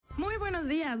buenos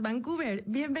días, Vancouver.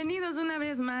 Bienvenidos una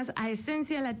vez más a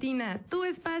Esencia Latina, tu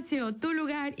espacio, tu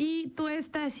lugar y tu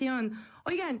estación.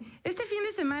 Oigan, este fin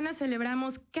de semana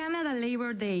celebramos Canada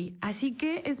Labor Day, así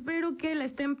que espero que la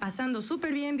estén pasando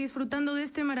súper bien, disfrutando de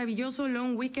este maravilloso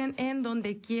long weekend en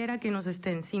donde quiera que nos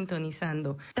estén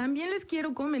sintonizando. También les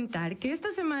quiero comentar que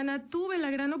esta semana tuve la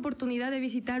gran oportunidad de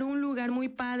visitar un lugar muy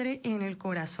padre en el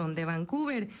corazón de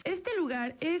Vancouver. Este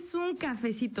lugar es un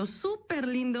cafecito súper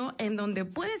lindo en donde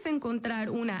puedes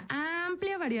encontrar una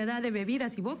amplia variedad de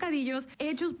bebidas y bocadillos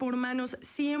hechos por manos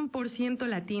 100%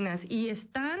 latinas y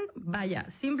están,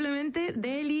 simplemente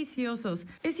deliciosos.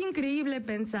 Es increíble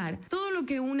pensar todo lo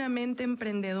que una mente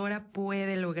emprendedora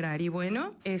puede lograr. Y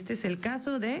bueno, este es el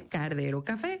caso de Cardero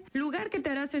Café, lugar que te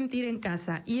hará sentir en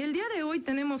casa. Y el día de hoy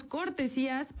tenemos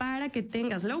cortesías para que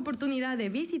tengas la oportunidad de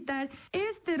visitar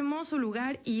este hermoso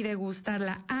lugar y degustar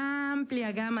la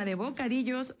amplia gama de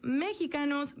bocadillos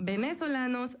mexicanos,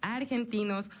 venezolanos,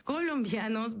 argentinos,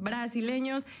 colombianos,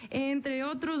 brasileños, entre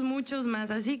otros muchos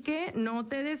más. Así que no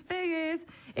te despegues.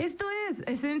 Esto es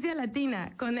Esencia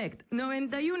Latina Connect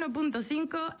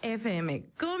 91.5 FM.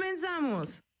 ¡Comenzamos!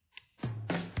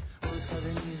 Busco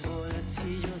de mis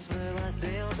bolsillos pruebas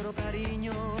de otro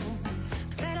cariño,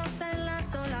 pero se la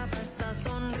solapa, esta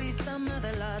sonrisa me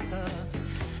delata.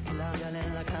 Labial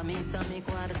en la camisa, mi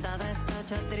coartada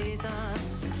está trizas.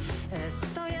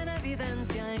 Estoy en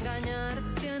evidencia, engañar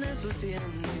tiene su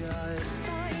ciencia.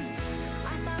 Estoy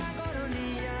hasta la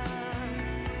coronilla.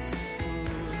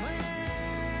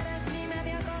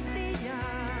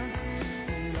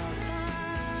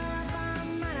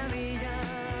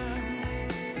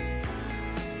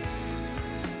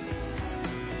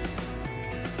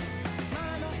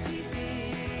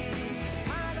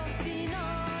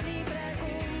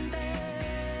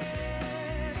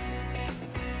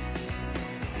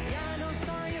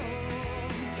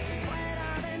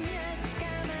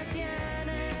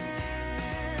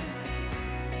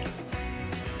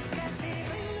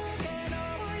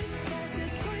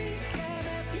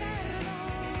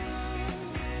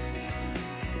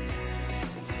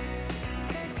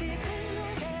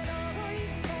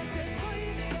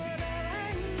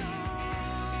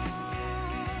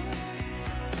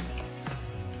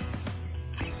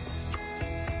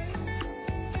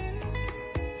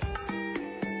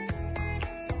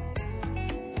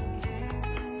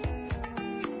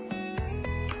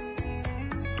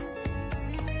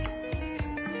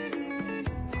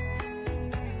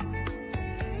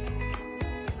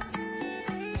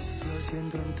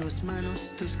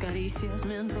 Tus caricias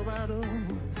me han robado.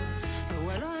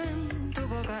 Huelo en tu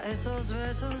boca, esos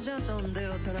besos ya son de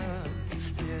otra.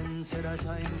 ¿Quién será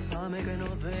esa infame que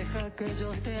no deja que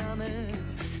yo te ame?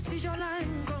 Si yo la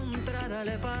encontrara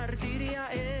le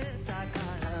partiría esa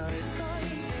cara.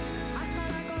 Estoy hasta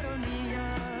la coronilla.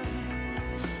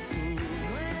 Tú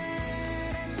no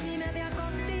eres ni media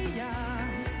costilla.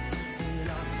 Y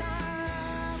la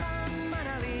octava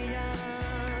maravilla.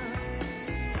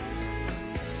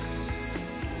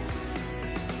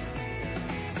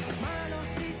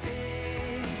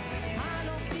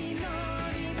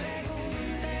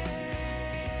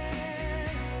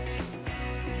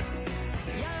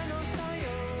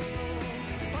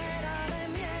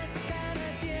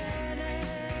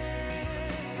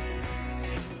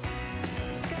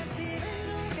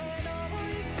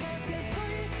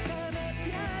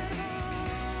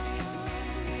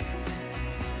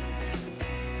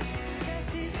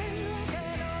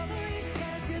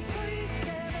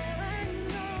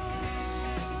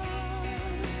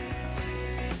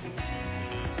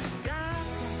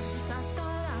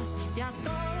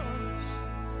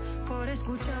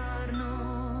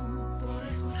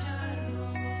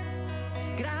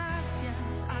 Gracias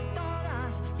a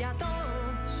todas y a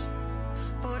todos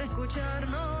por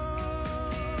escucharnos.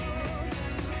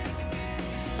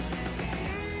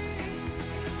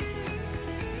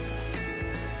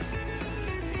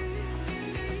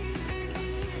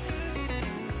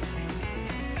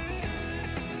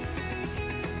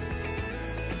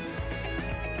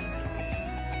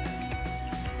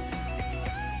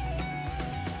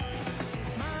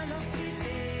 Manos y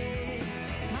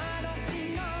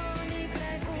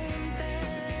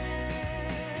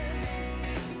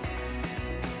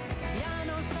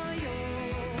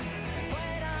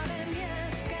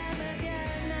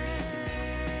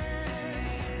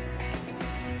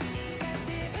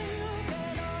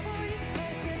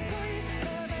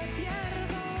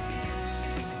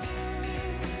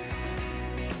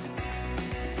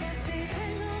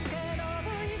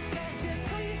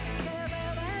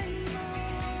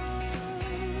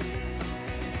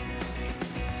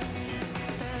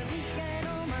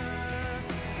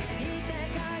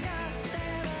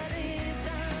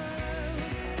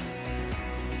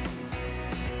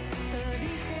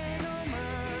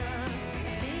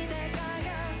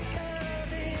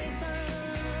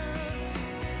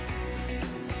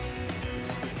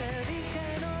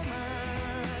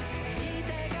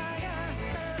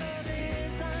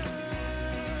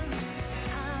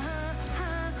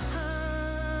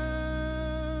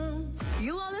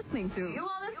listening to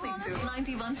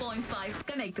 91.5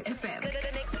 Connect FM.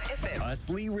 Connect FM.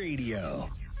 Asli Radio.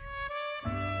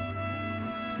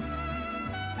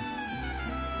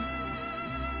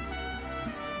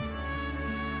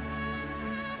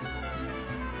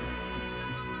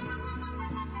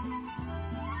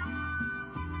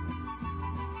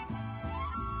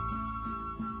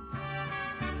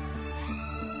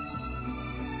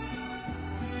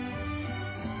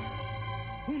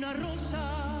 Una rosa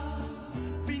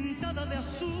pintada de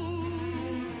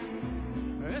azul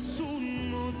es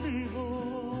un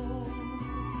motivo.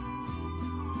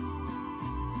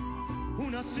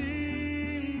 Una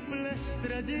simple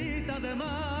estrellita de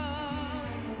mar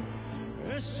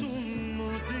es un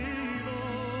motivo.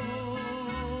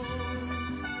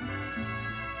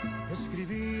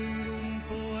 Escribir un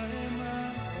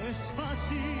poema es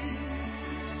fácil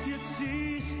si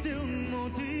existe un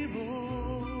motivo.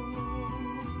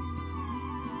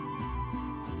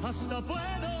 Hasta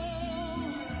puedo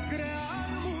crear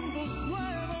mundos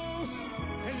nuevos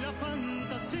en la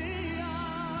fantasía.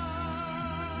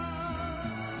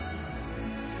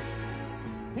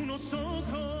 Unos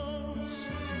ojos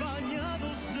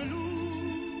bañados de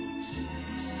luz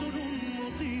son un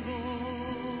motivo.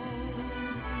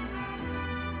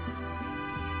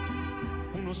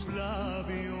 Unos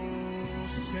labios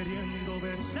queriendo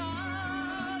besar.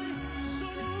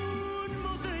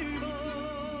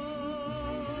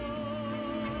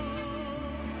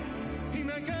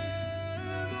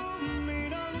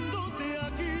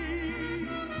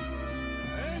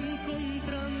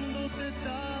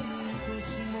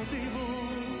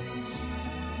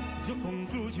 Yo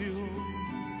concluyo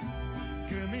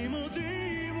que mi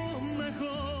motivo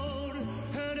mejor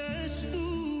eres tú.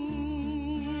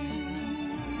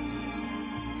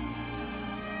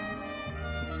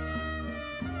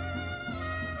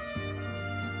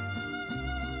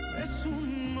 Es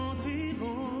un motivo.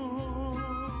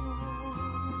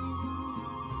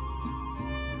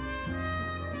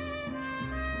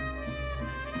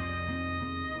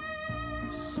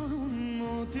 Son un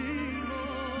motivo.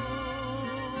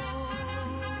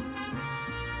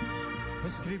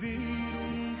 Escribir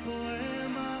un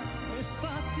poema es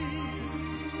fácil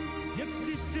si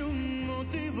existe un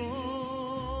motivo.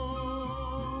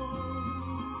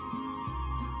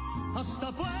 Hasta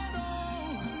puedo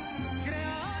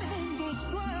crear mundos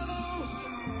nuevos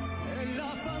en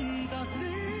la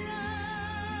fantasía.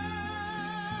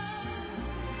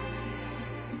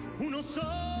 Unos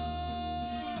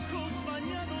ojos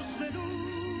bañados de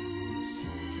luz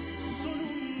son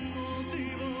un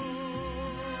motivo.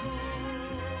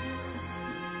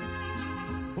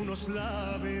 Unos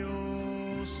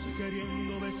labios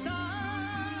queriendo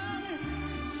besar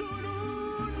son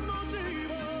un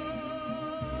motivo.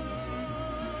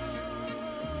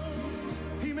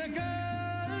 Y me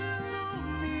quedo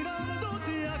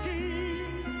mirándote aquí,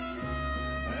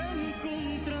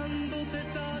 encontrándote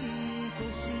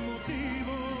tantos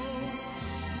motivos.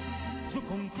 Yo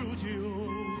concluyo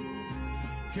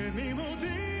que mi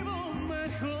motivo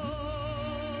mejor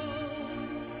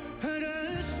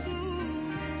eres tú.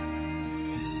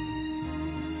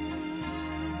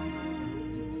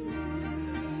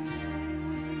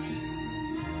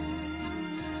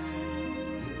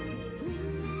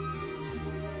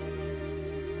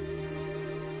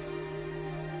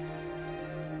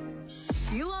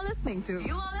 You are listening to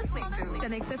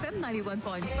Connect FM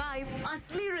 91.5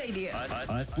 Asli Radio.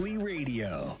 Asli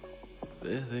Radio.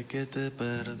 Desde que te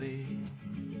perdí,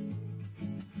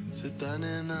 se están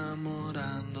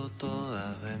enamorando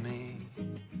todas de mí.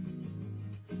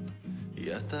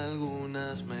 Y hasta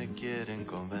algunas me quieren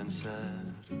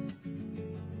convencer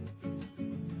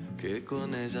que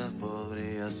con ellas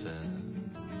podría ser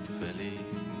feliz.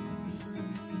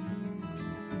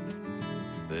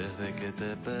 Desde que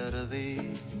te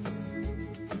perdí,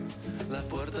 las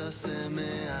puertas se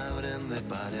me abren de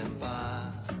par en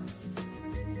par.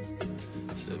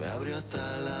 Se me abrió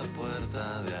hasta la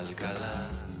puerta de Alcalá.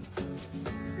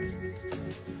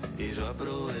 Y yo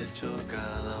aprovecho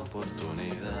cada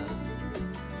oportunidad.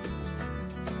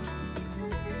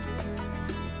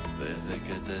 Desde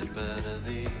que te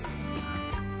perdí,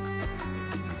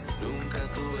 nunca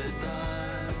tuve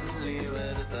tal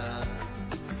libertad.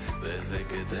 Desde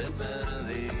que te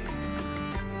perdí,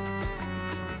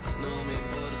 no me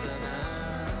importa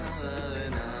nada de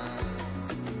nada.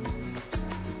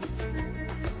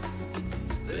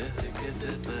 Desde que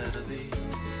te perdí,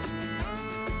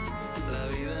 la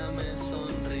vida me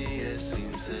sonríe sin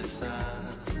cesar.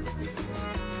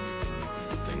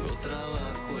 Tengo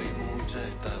trabajo y mucha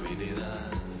estabilidad.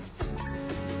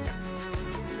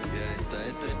 Ya está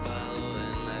trepado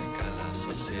en la escala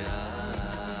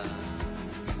social.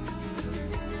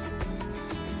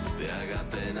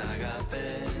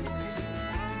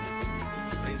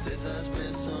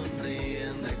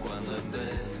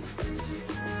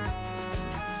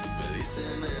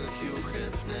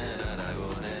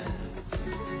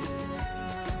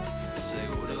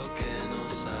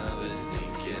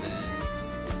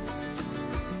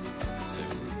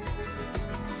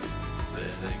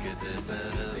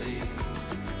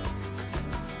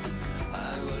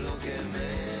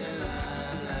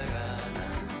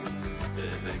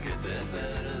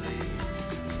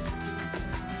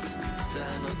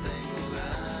 tengo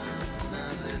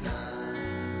ganas de nada.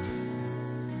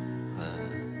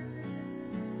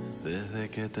 Desde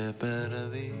que te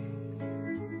perdí,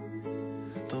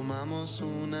 tomamos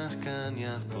unas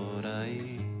cañas por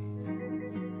ahí.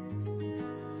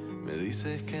 Me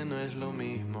dices que no es lo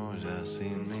mismo ya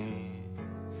sin mí,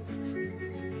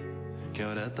 que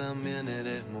ahora también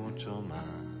eres mucho más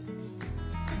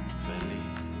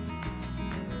feliz.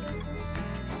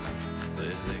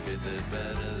 Desde que te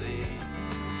perdí,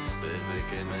 desde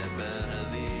que me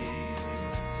perdí,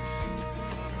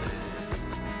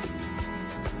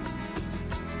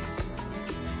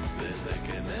 desde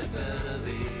que me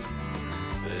perdí,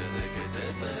 desde que te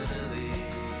perdí,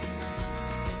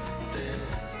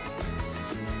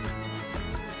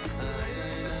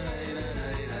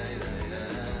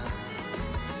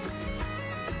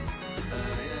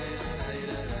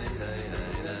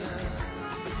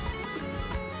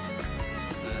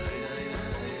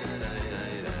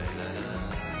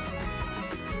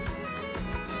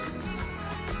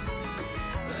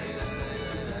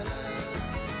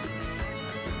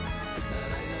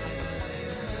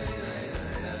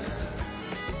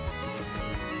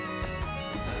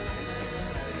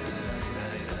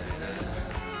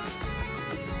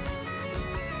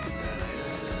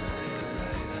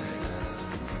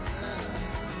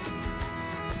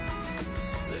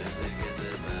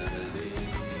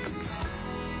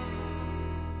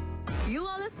 You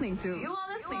are listening to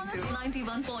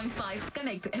 91.5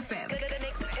 Connect FM.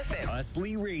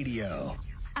 Astley Radio.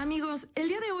 Amigos, el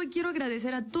día de hoy quiero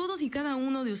agradecer a todos y cada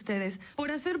uno de ustedes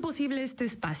por hacer posible este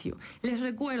espacio. Les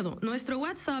recuerdo, nuestro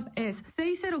WhatsApp es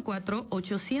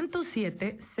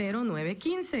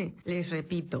 604-807-0915. Les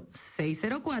repito,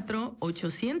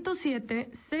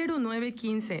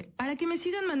 604-807-0915, para que me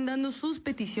sigan mandando sus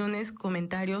peticiones,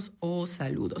 comentarios o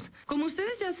saludos. Como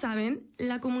ustedes ya saben,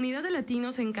 la comunidad de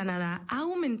latinos en Canadá ha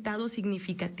aumentado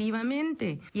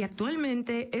significativamente y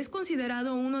actualmente es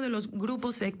considerado uno de los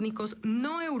grupos étnicos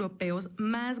no europeos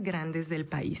más grandes del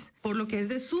país, por lo que es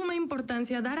de suma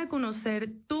importancia dar a conocer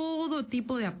todo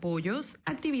tipo de apoyos,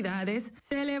 actividades,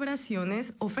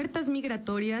 celebraciones, ofertas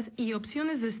migratorias y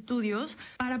opciones de estudios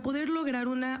para poder lograr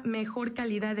una mejor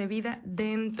calidad de vida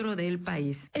dentro del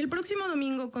país. El próximo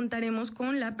domingo contaremos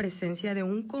con la presencia de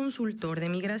un consultor de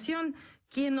migración,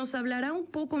 quien nos hablará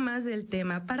un poco más del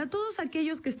tema para todos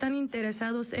aquellos que están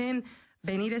interesados en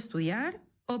venir a estudiar,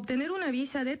 obtener una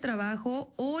visa de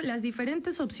trabajo o las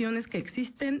diferentes opciones que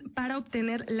existen para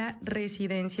obtener la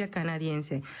residencia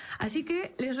canadiense. Así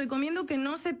que les recomiendo que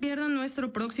no se pierdan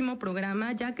nuestro próximo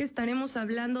programa, ya que estaremos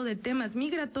hablando de temas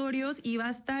migratorios y va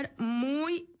a estar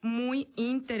muy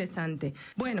interesante.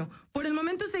 Bueno, por el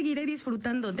momento seguiré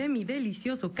disfrutando de mi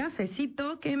delicioso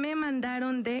cafecito que me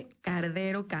mandaron de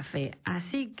Cardero Café.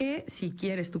 Así que si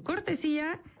quieres tu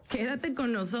cortesía, quédate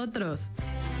con nosotros.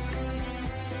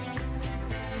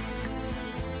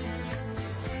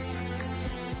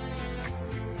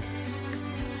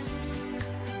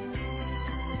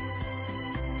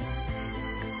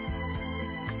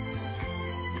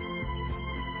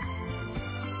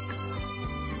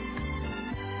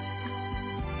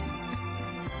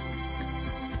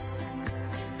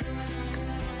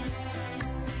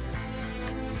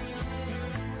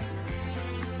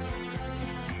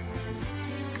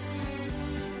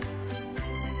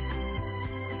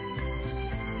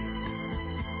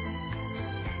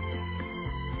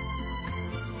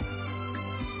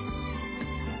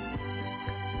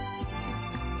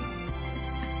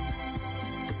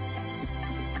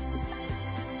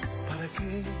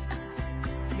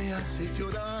 Me hace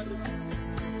llorar,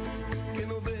 que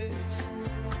no ves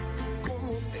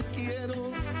cómo te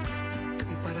quiero,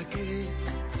 y para qué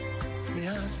me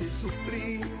hace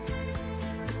sufrir,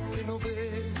 que no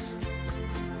ves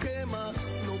que más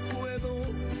no puedo.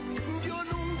 Yo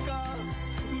nunca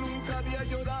había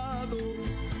llorado,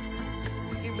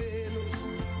 y menos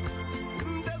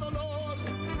de dolor,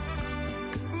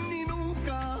 ni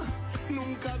nunca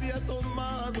había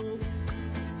tomado,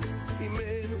 y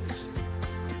menos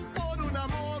por un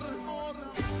amor.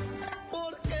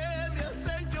 ¿Por qué me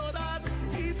haces llorar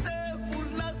y te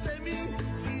burlas de mí?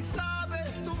 Si sabes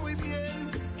tú muy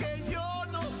bien que yo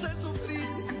no sé sufrir.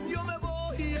 Yo me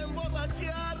voy a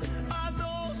emborrachar a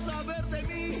no saber de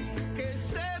mí. Que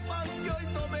sepan que hoy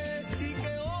tomé y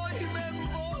que hoy me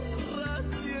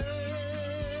emborraché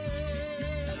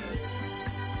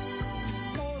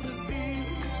por ti.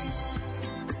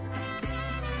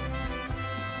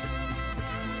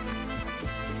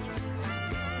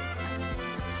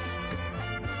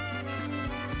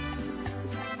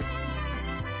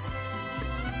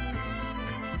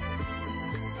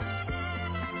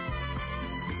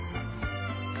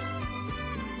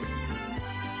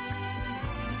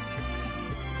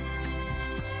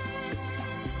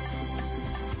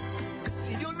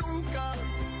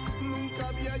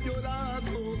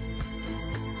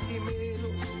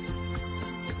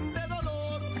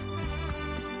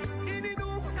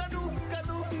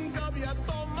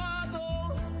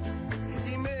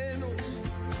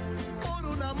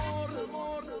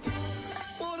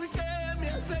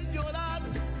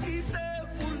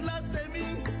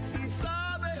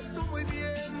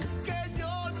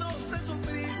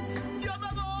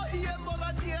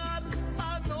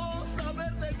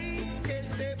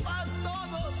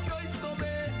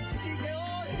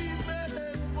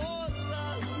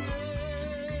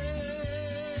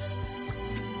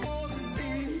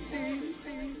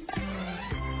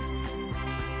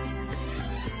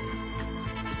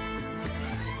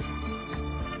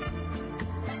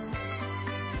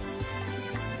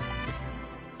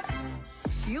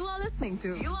 You are listening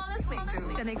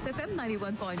to Connect FM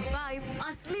 91.5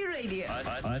 Asli Radio.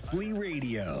 Asli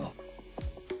Radio.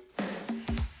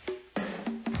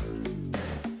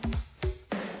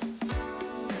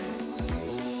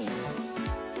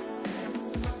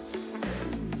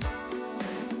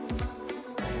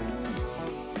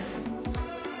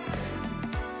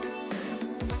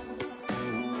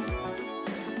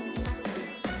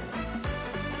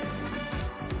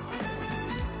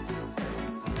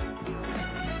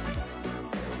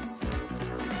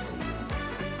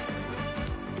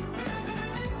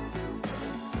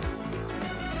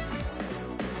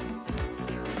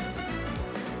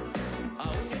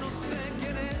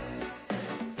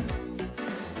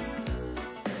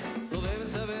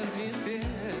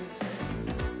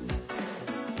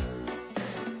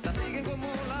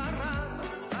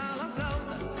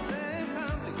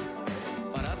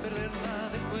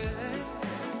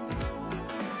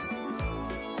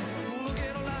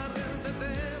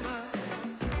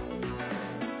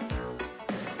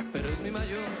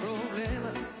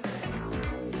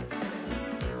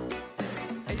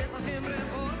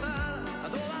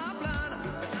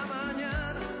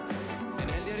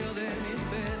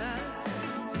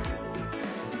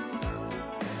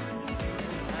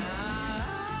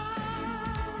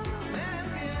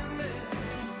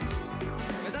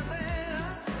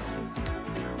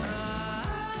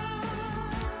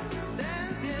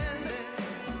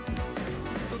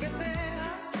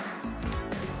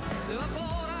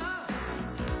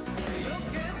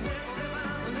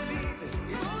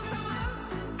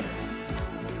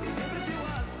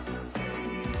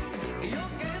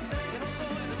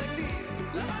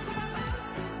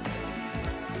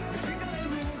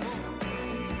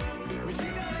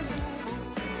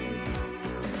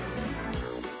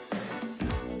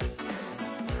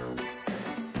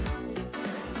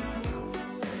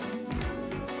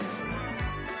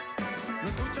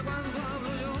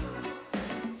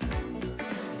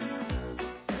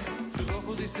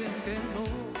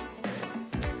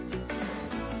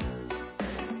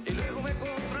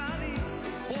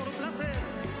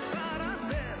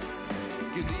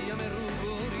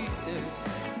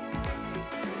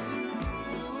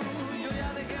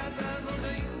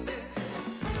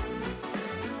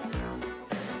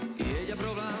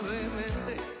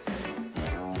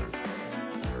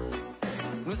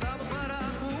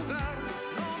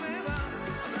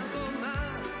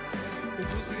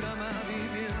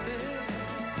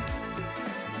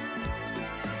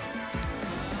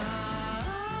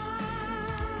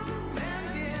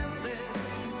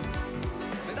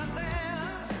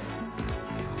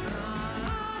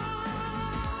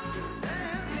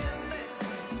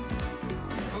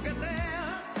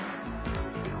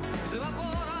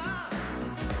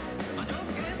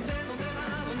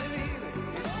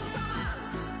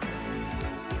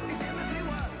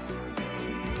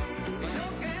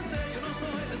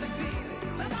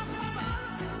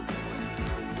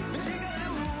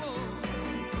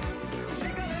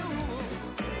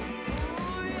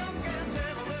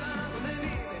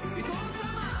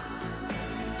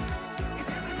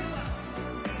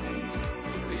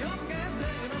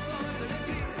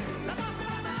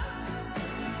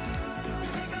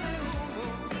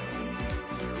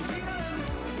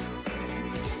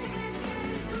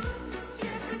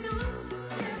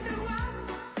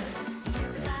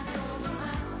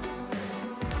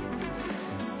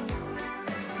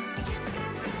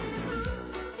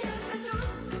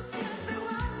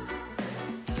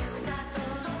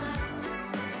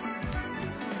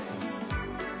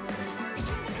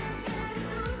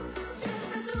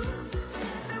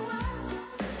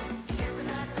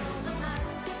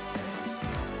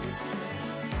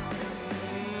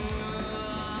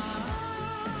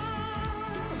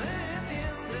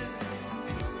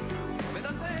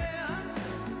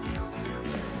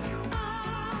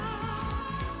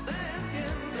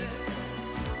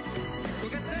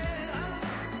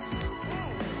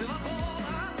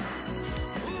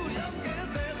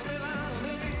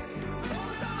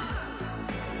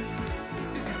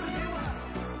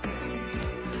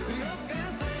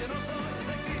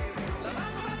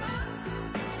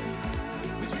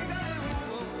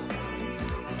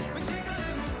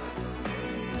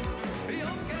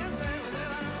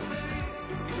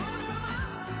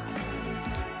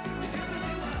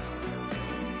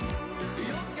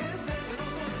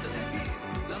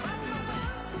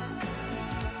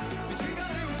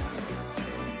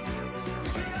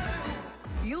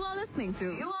 listening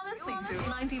to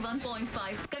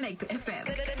 91.5 Connect FM.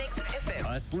 Connect FM.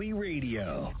 Asli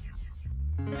Radio.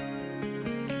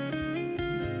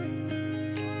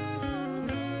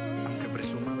 Aunque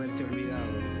presuma haberte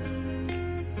olvidado,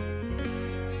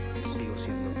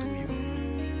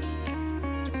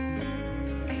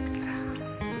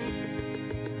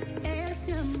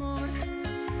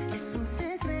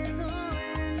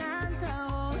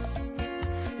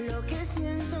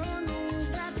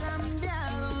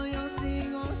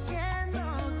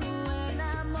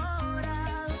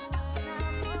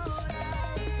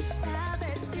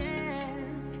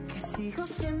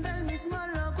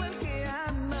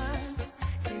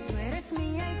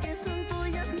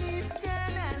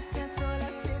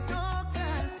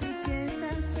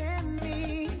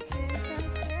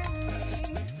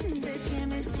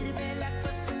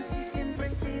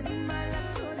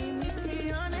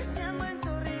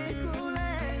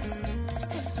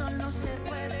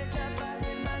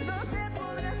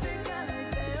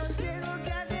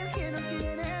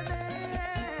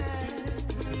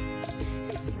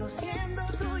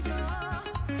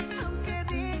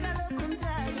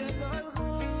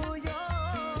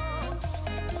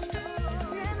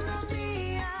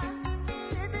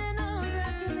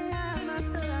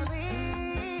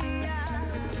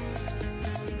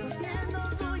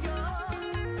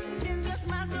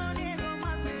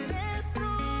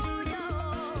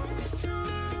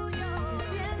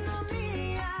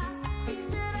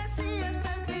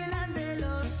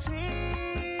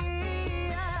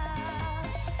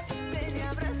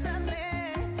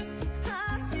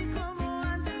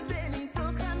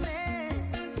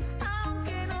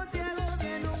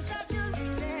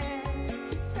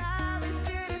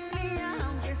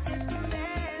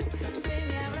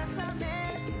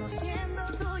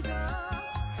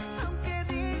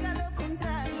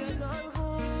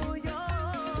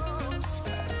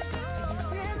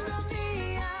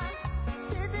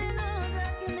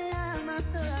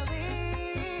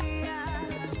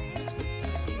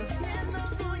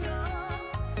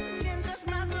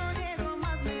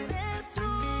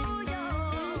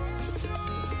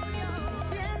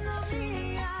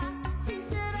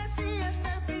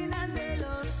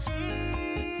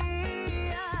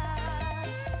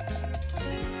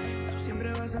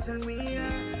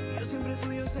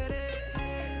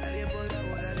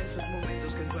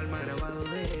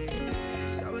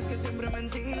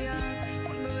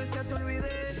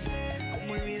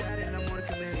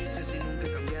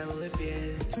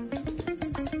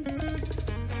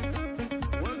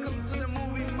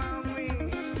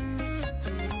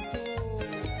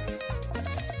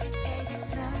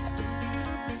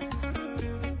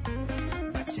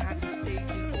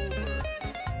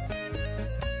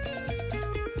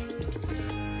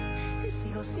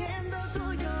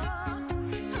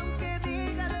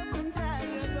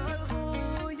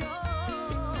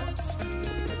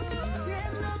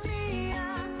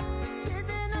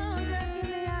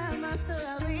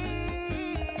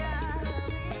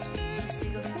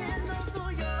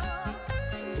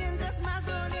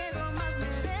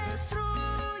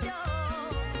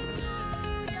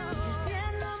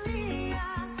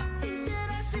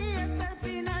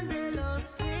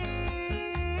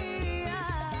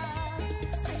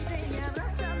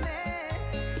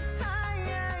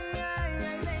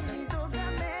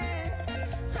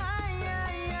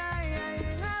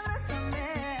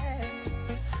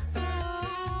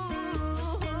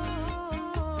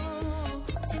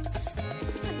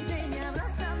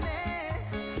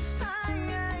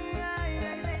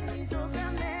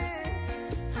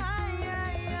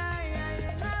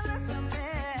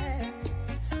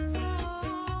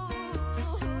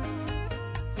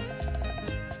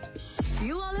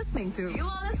 listening to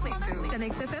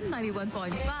Connect FM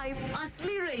 91.5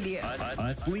 Asli Radio.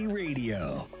 Asli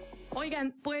Radio.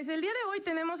 Oigan, pues el día de hoy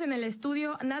tenemos en el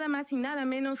estudio nada más y nada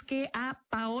menos que a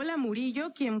Paola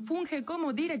Murillo, quien funge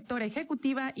como directora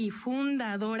ejecutiva y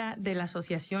fundadora de la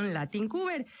asociación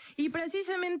Latincuber. Y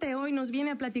precisamente hoy nos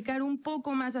viene a platicar un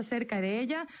poco más acerca de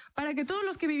ella, para que todos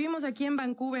los que vivimos aquí en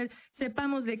Vancouver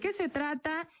sepamos de qué se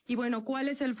trata y bueno, cuál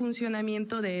es el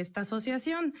funcionamiento de esta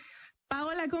asociación.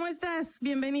 Paola, ¿cómo estás?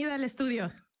 Bienvenida al estudio.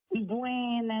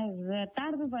 Buenas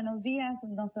tardes, buenos días.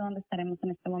 No sé dónde estaremos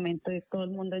en este momento, y todo el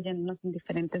mundo yéndonos en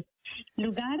diferentes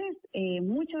lugares.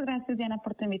 Muchas gracias, Diana,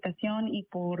 por tu invitación y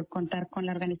por contar con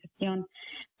la organización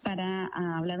para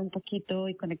hablar un poquito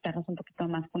y conectarnos un poquito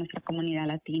más con nuestra comunidad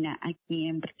latina aquí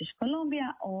en British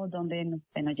Columbia o donde nos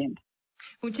estén oyendo.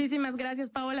 Muchísimas gracias,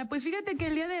 Paola. Pues fíjate que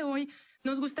el día de hoy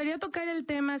nos gustaría tocar el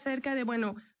tema acerca de,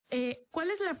 ¿cuál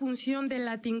es la función de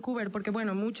Latincuber? Porque,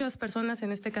 muchas personas,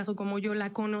 en este caso como yo,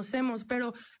 la conocemos,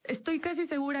 pero estoy casi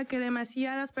segura que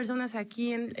demasiadas personas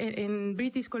aquí en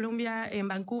British Columbia, en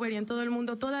Vancouver y en todo el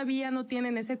mundo todavía no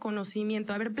tienen ese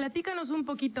conocimiento. A ver, platícanos un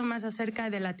poquito más acerca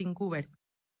de Latincuber.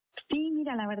 Sí,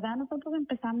 mira, la verdad nosotros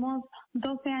empezamos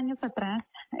 12 años atrás.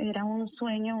 Era un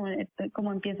sueño,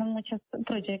 como empiezan muchos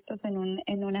proyectos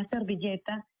en una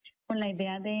servilleta, con la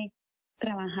idea de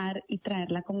trabajar y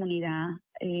traer la comunidad,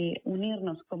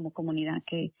 unirnos como comunidad,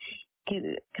 que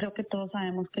creo que todos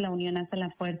sabemos que la unión hace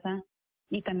la fuerza,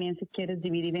 y también si quieres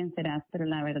dividir vencerás, pero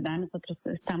la verdad nosotros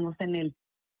estamos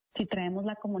si traemos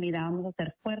la comunidad vamos a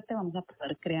ser fuerte, vamos a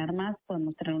poder crear más,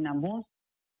 podemos tener una voz,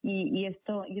 y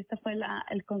esto fue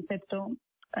el concepto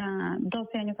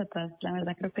 12 años atrás. La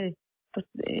verdad creo que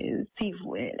sí,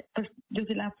 pues yo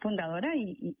soy la fundadora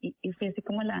y fui así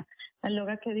como la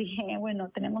loca que dije,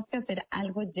 tenemos que hacer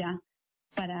algo ya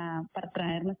para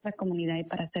traer nuestra comunidad y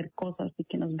para hacer cosas y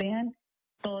que nos vean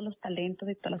todos los talentos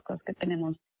y todas las cosas que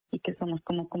tenemos y que somos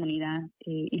como comunidad,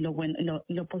 y lo bueno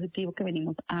y lo positivo que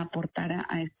venimos a aportar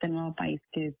a este nuevo país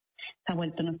que se ha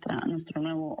vuelto nuestro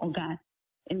nuevo hogar.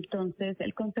 Entonces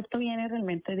el concepto viene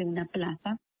realmente de una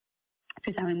plaza.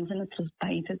 Si sabemos, en nuestros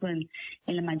países, en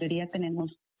la mayoría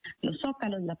tenemos los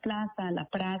zócalos, la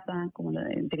praza, como lo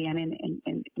dirían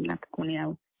en la comunidad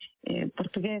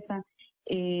portuguesa.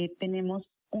 Tenemos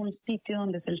un sitio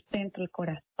donde es el centro, el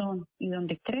corazón, y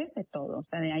donde crece todo. O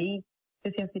sea, de ahí,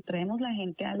 si traemos la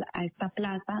gente a esta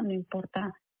plaza, no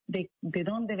importa de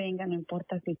dónde vengan, no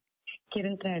importa si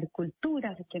quieren traer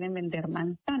cultura, si quieren vender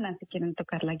manzanas, si quieren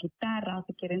tocar la guitarra, o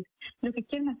si quieren, lo que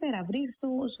quieren hacer, abrir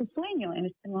su sueño en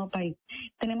este nuevo país.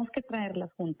 Tenemos que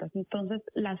traerlas juntas. Entonces,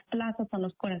 las plazas son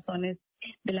los corazones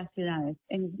de las ciudades.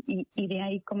 Y de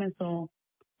ahí comenzó,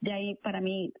 para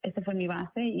mí, esa fue mi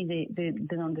base, y de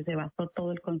donde se basó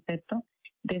todo el concepto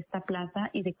de esta plaza,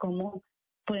 y de cómo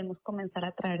podemos comenzar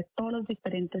a traer todos los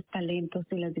diferentes talentos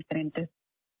y las diferentes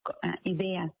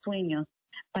ideas, sueños,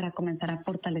 para comenzar a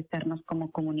fortalecernos como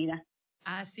comunidad.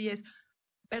 Así es.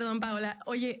 Perdón, Paola.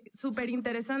 Oye, súper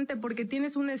interesante porque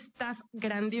tienes un staff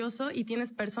grandioso y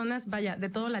tienes personas, de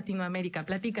toda Latinoamérica.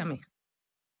 Platícame.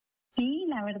 Sí,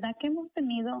 la verdad que hemos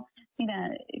tenido, mira,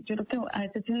 yo creo que a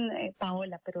veces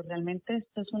Paola, pero realmente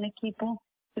esto es un equipo.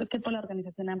 Creo que por la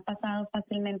organización han pasado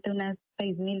fácilmente unas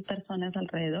 6,000 personas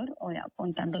alrededor,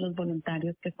 contando los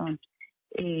voluntarios que son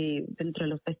dentro de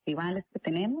los festivales que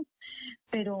tenemos,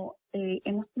 pero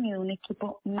hemos tenido un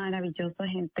equipo maravilloso de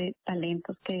gente,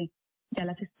 talentos, que ya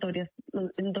las historias,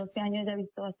 en 12 años ya he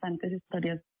visto bastantes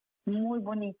historias muy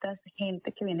bonitas,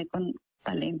 gente que viene con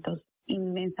talentos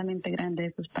inmensamente grandes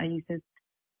de sus países.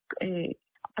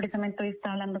 Precisamente hoy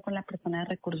estaba hablando con la persona de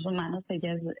recursos humanos,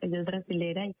 ella es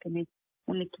brasilera y tiene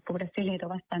un equipo brasilero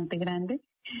bastante grande,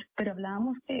 pero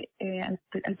hablábamos que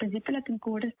al principio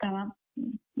Latincuber estaba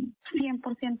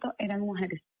 100% eran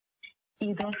mujeres,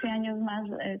 y 12 años más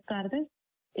tarde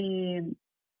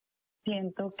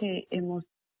siento que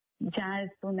ya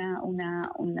es una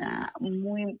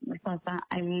muy,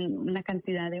 hay una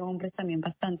cantidad de hombres también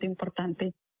bastante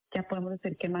importante. Ya podemos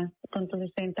decir que más pronto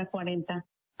 60, 40,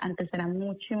 antes eran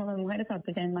muchísimas mujeres, ahora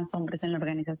ya hay más hombres en la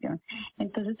organización.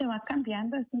 Entonces se va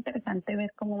cambiando, es interesante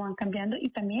ver cómo van cambiando, y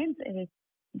también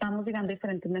vamos llegando a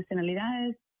diferentes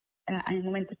nacionalidades. Hay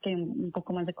momentos que un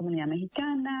poco más de comunidad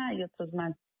mexicana y otros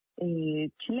más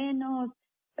chilenos,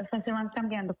 o sea, se van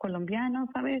cambiando, colombianos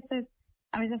a veces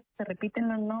se repiten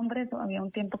los nombres. Había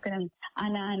un tiempo que eran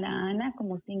Ana,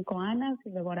 como 5 Anas,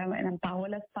 y luego ahora eran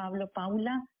Paolas, Pablo,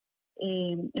 Paula.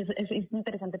 Es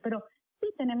interesante, pero sí,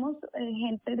 tenemos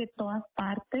gente de todas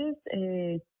partes.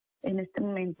 En este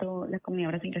momento la comunidad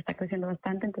brasileña está creciendo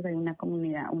bastante, entonces hay una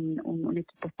comunidad, un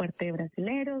equipo fuerte de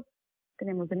brasileros.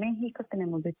 Tenemos de México,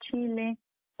 tenemos de Chile,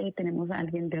 tenemos a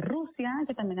alguien de Rusia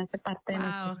que también hace parte de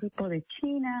nuestro equipo, de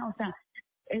China. O sea,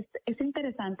 es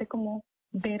interesante como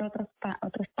ver otras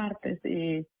partes,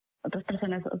 otras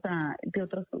personas, o sea, de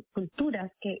otras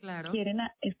culturas que quieren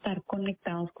estar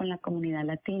conectados con la comunidad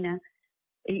latina.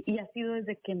 Y ha sido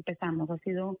desde que empezamos, ha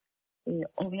sido,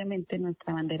 obviamente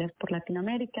nuestra bandera es por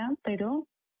Latinoamérica, pero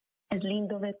es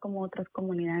lindo ver cómo otras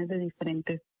comunidades de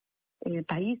diferentes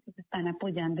países están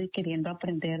apoyando y queriendo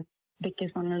aprender de qué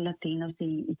son los latinos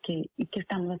y qué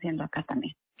estamos haciendo acá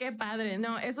también. Qué padre,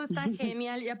 no, eso está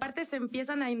genial. Y aparte se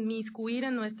empiezan a inmiscuir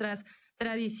en nuestras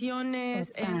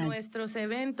tradiciones, en nuestros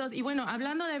eventos. Y bueno,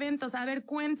 hablando de eventos, a ver,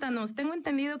 cuéntanos. Tengo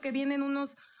entendido que vienen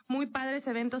unos muy padres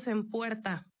eventos en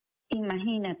puerta.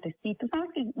 Imagínate, sí, tú sabes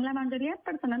que la mayoría de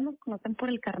personas nos conocen por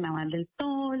el Carnaval del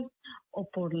Sol o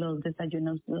por los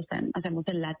desayunos, o sea, hacemos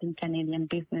el Latin Canadian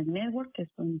Business Network, que es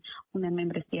una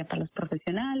membresía para los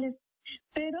profesionales,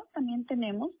 pero también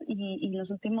tenemos, y los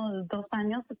últimos 2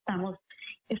 años estamos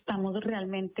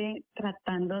realmente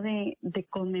tratando de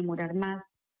conmemorar más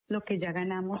lo que ya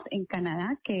ganamos en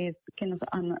Canadá, que nos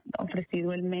han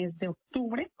ofrecido el mes de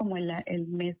octubre como el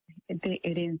mes de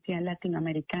herencia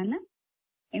latinoamericana.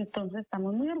 Entonces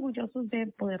estamos muy orgullosos de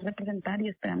poder representar y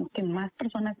esperamos que más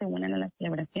personas se unan a la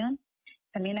celebración.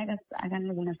 También hagan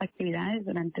algunas actividades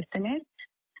durante este mes,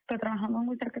 pero trabajamos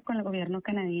muy cerca con el gobierno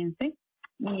canadiense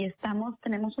y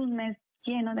tenemos un mes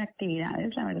lleno de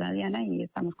actividades, la verdad, Diana, y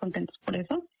estamos contentos por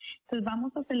eso. Entonces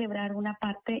vamos a celebrar una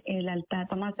parte, el altar,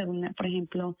 vamos a hacer por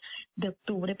ejemplo, de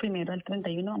octubre 1 al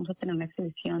 31, vamos a tener una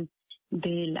exhibición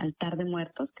del altar de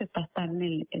muertos que va a estar en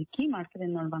el Key Market de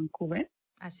North Vancouver.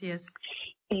 Así es.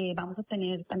 Vamos a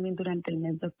tener también durante el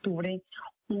mes de octubre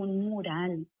un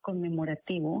mural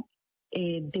conmemorativo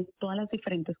de todas las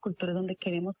diferentes culturas donde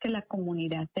queremos que la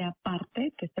comunidad sea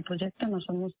parte, que este proyecto no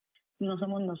somos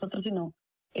nosotros, sino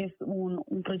es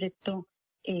un proyecto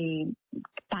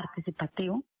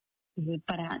participativo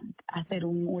para hacer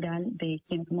un mural de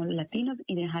quiénes somos los latinos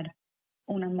y dejar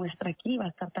una muestra aquí. Va a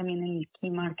estar también en el Key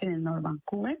Market en North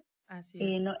Vancouver. Así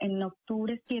es. En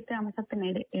octubre 7 vamos a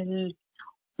tener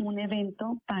un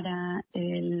evento para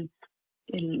el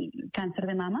cáncer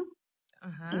de mama.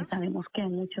 Sabemos que hay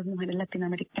muchas mujeres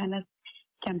latinoamericanas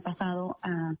que han pasado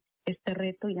a este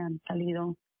reto y han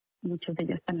salido, muchas de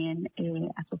ellas también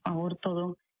a su favor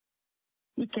todo.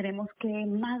 Y queremos que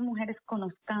más mujeres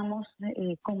conozcamos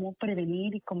cómo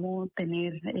prevenir y cómo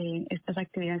tener estas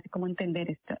actividades y cómo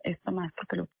entender esto más,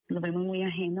 porque lo vemos muy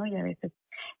ajeno y a veces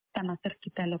está más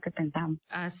cerquita de lo que pensamos.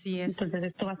 Así es. Entonces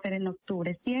esto va a ser en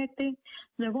octubre 7.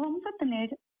 Luego vamos a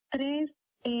tener 3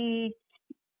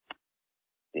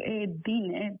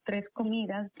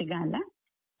 comidas de gala.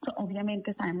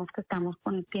 Obviamente sabemos que estamos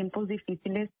con tiempos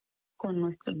difíciles con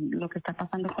lo que está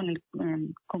pasando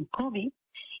con COVID.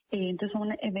 Entonces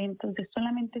son eventos de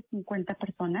solamente 50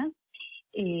 personas.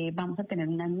 Vamos a tener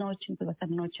una noche, entonces va a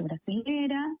ser noche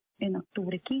brasilera, en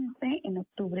octubre 15, en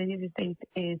octubre 16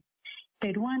 es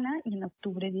peruana y en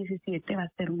octubre 17 va a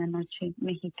ser una noche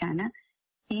mexicana.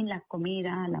 Y la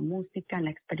comida, la música, la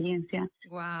experiencia,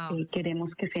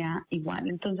 queremos que sea igual.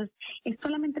 Entonces, es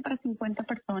solamente para 50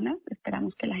 personas.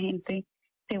 Esperamos que la gente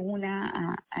se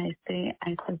una a estas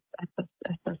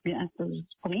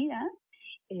comidas,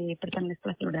 pero también es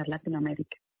para celebrar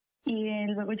Latinoamérica. Y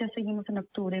luego ya seguimos en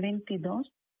octubre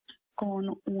 22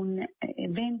 con un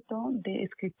evento de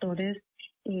escritores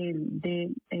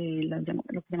de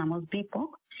lo que llamamos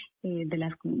BIPOC,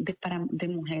 de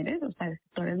mujeres, o sea, de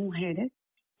escritores mujeres,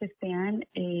 que sean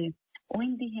o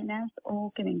indígenas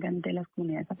o que vengan de las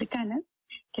comunidades africanas,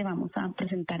 que vamos a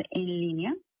presentar en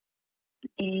línea.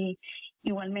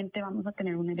 Igualmente vamos a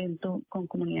tener un evento con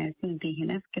comunidades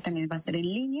indígenas que también va a ser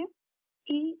en línea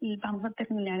y vamos a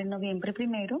terminar en noviembre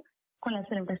 1 con la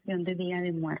celebración de Día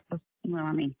de Muertos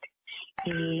nuevamente.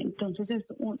 Entonces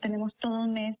tenemos todo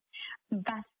un mes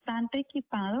bastante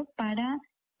equipado para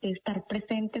estar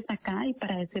presentes acá y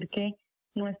para decir que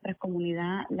nuestra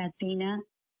comunidad latina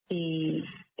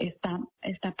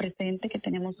está presente, que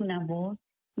tenemos una voz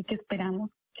y que esperamos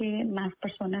que más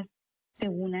personas se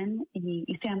unan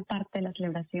y sean parte de la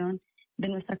celebración de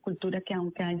nuestra cultura, que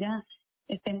aunque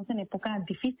estemos en épocas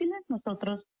difíciles,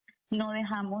 nosotros no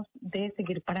dejamos de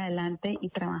seguir para adelante y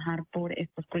trabajar por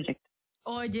estos proyectos.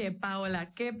 Oye,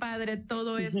 Paola, qué padre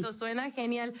todo esto, suena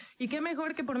genial. Y qué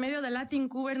mejor que por medio de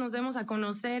Latincuber nos demos a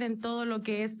conocer en todo lo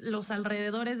que es los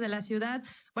alrededores de la ciudad.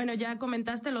 bueno, ya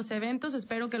comentaste los eventos,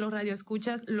 espero que los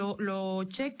radioescuchas lo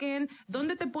chequen.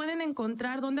 ¿Dónde te pueden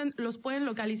encontrar? ¿Dónde los pueden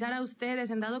localizar a ustedes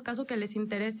en dado caso que les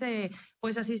interese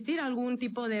pues asistir a algún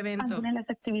tipo de evento? Alguna de las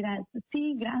actividades.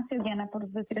 Sí, gracias, Diana, por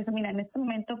decir eso. Mira, en este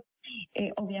momento,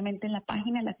 obviamente en la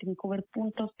página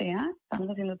latincover.ca estamos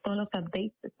haciendo todos los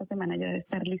updates. Esta semana ya debe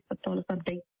estar listo todos los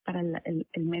updates para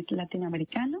el mes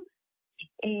latinoamericano.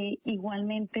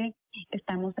 Igualmente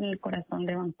estamos en el corazón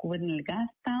de Vancouver, en el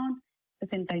Gastown,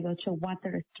 68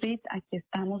 Water Street. Aquí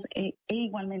estamos.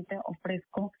 Igualmente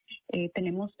ofrezco,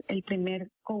 tenemos el primer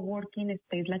coworking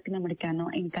space latinoamericano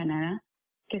en Canadá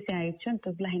que se ha hecho.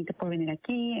 Entonces la gente puede venir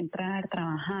aquí, entrar,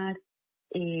 trabajar,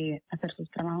 hacer sus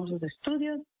trabajos, sus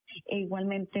estudios.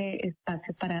 Igualmente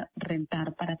espacio para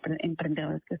rentar para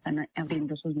emprendedores que están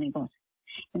abriendo sus negocios.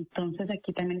 Entonces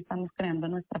aquí también estamos creando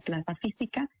nuestra plaza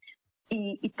física.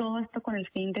 Y todo esto con el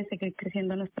fin de seguir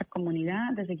creciendo nuestra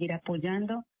comunidad, de seguir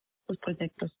apoyando los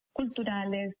proyectos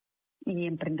culturales y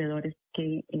emprendedores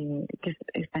que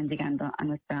están llegando a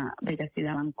nuestra bella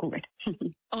ciudad Vancouver.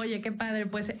 Oye, qué padre,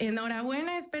 pues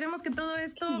enhorabuena, esperemos que todo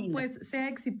esto pues sea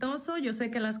exitoso. Yo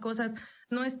sé que las cosas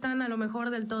no están a lo mejor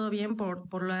del todo bien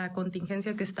por la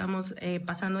contingencia que estamos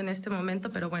pasando en este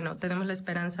momento, pero bueno, tenemos la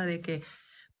esperanza de que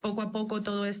poco a poco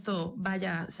todo esto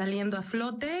vaya saliendo a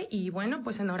flote y bueno,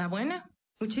 pues enhorabuena.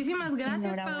 Muchísimas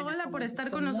gracias, Paola, por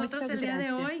estar con nosotros el día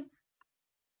de hoy.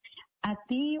 A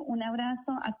ti, un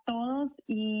abrazo a todos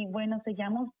y bueno,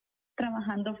 sigamos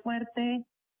trabajando fuerte,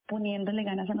 poniéndole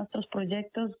ganas a nuestros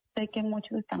proyectos. Sé que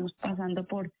muchos estamos pasando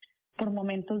por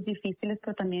momentos difíciles,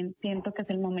 pero también siento que es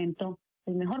el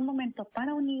mejor momento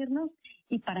para unirnos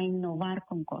y para innovar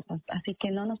con cosas. Así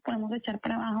que no nos podemos echar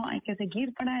para abajo, hay que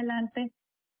seguir para adelante.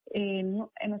 En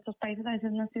nuestros países a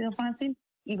veces no ha sido fácil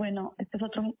y bueno, este es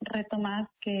otro reto más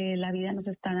que la vida nos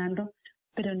está dando,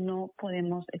 pero no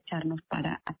podemos echarnos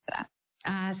para atrás.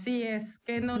 Así es,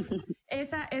 que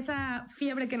esa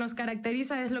fiebre que nos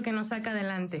caracteriza es lo que nos saca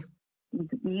adelante.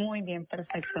 Muy bien,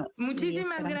 perfecto.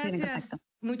 Muchísimas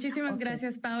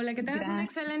gracias, Paola. Que tengas un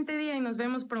excelente día y nos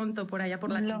vemos pronto por allá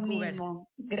por Vancouver. Lo mismo.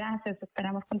 Gracias,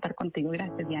 esperamos contar contigo.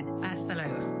 Gracias, Diana. Hasta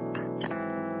luego. Chao.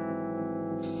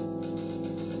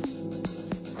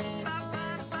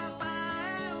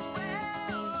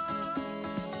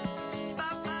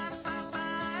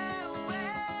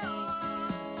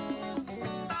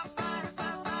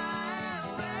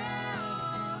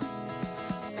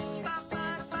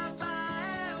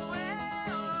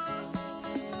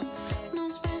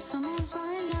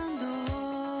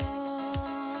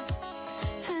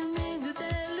 En medio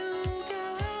del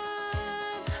lugar,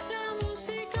 la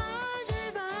música llegó.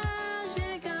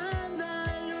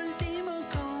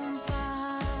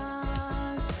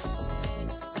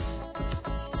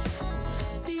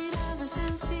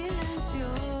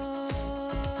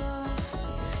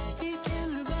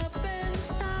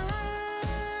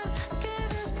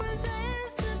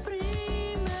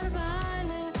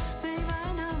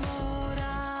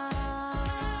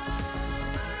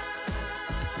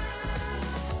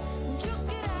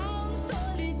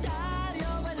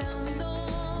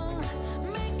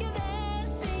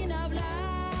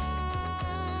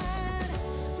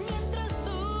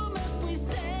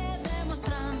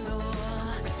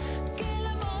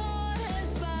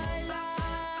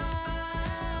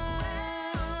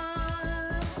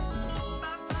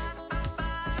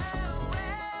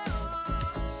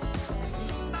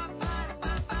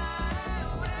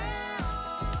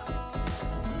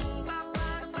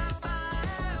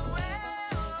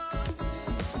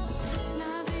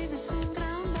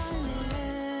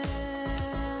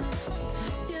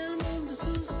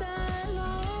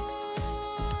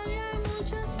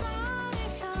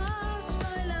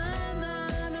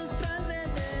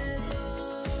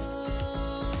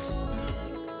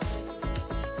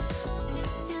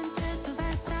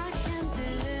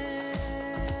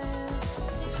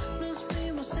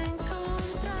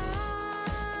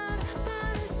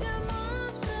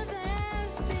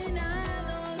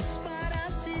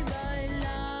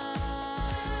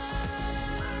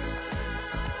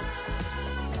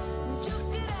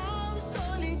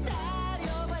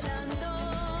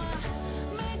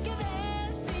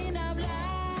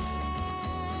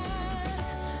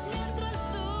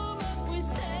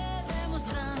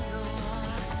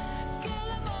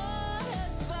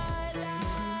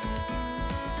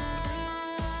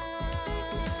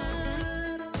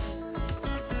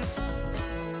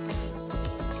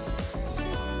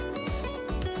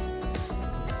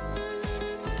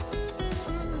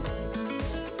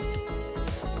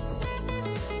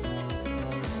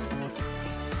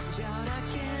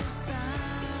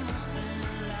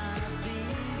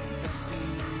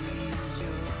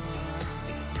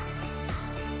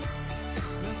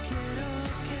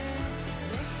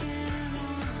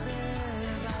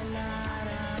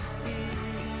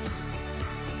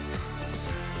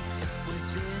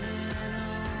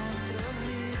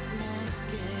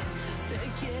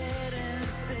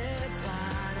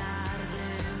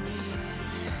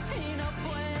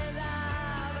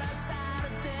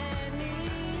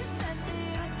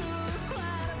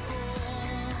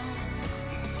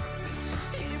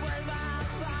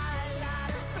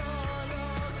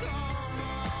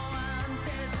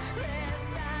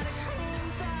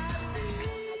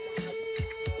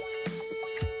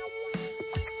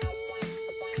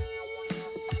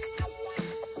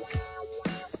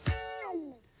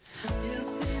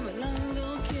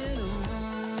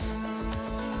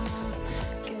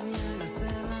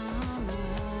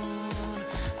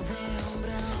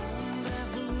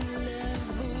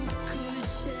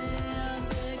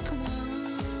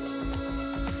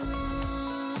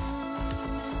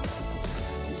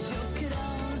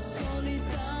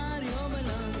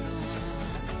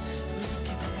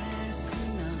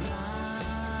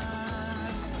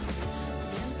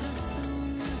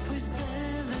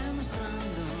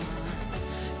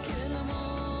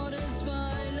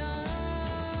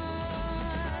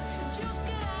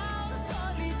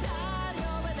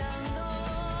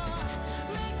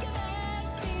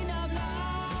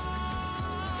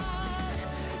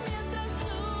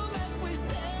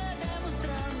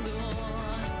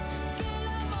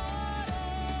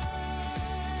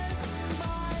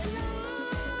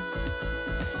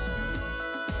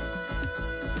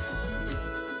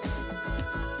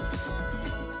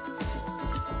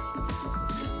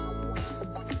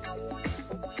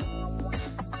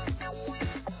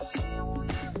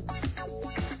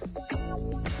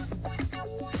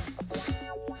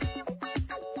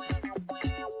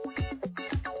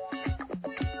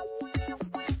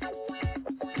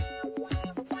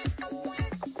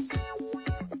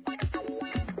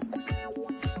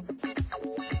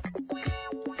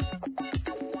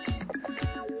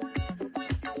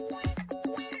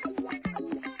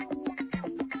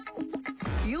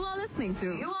 listening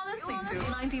to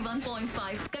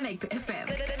 91.5 Connect FM.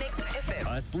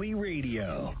 Asli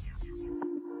Radio.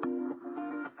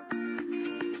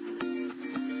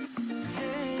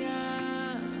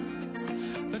 Ella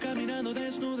va caminando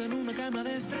desnuda en una cama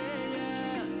de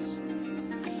estrellas.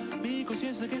 Mi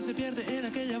conciencia que se pierde en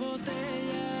aquella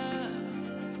botella.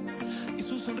 Y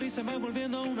su sonrisa va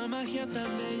volviendo una magia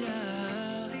tan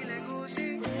bella.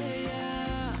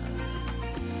 Ella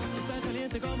está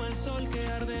caliente como el sol que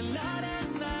arde en la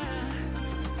arena.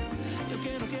 Y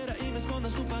aunque no quiera y me esconda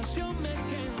su pasión me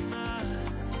quema.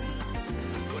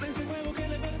 Con ese juego que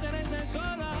le pertenece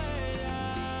solo a ella.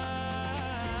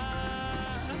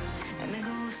 Me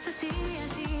gusta así,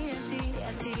 así, así,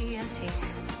 así, así.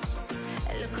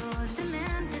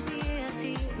 Locosamente así,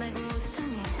 así, me gusta a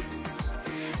mí.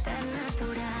 Tan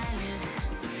natural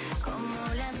como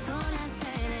las olas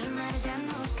en el mar, ya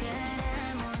nos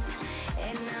queremos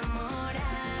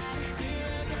enamorar. Y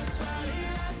de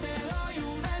casualidad te doy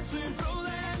un beso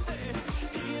imprudente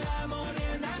y la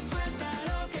morena suelta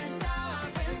lo que estaba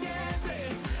pendiente.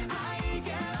 Ay,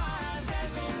 ¿qué vas a hacer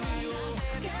conmigo?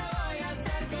 ¿Qué voy a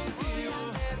hacer contigo?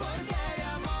 Porque de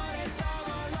amor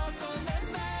estamos locos de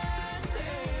mente.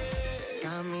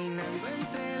 Caminando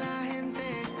entre la gente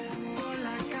por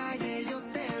la calle yo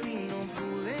te vi, no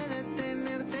pude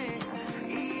detenerte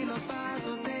y los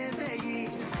pasos te seguí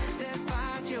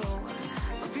despacio.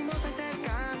 Nos fuimos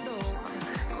acercando,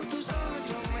 con tus ojos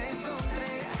yo me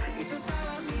encontré y tú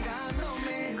estabas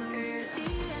mirándome. Así,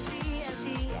 así,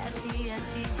 así, así,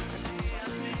 así.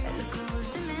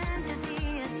 Locosamente así,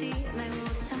 así, me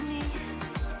gusta a mí.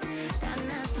 Tan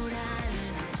natural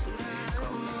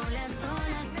como las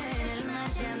olas en el mar,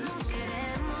 ya nos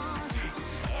queremos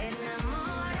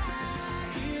enamorar.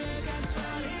 Y de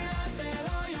casualidad te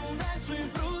doy un beso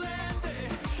imprudente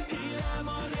y la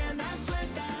morena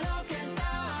suelta lo que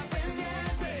estaba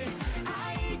pendiente.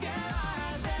 Ay, ¿qué vas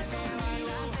a hacer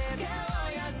conmigo? ¿Qué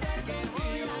voy a hacer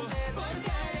contigo?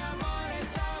 Porque de amor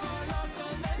estamos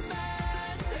locos de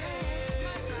mente.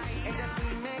 Ella sí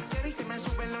me quiere y se me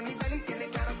suben los niveles y tiene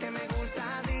claro que me gusta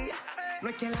a ti. No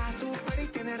es que la supere y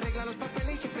tiene regalos,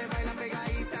 papeles y siempre baila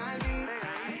pegadita a mí.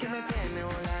 Es que me tiene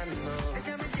volando,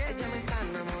 ella me está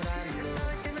enamorando.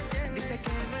 Dice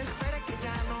que no espere, que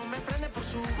ya no me prende, por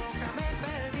su boca me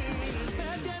perdí.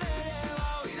 Me tiene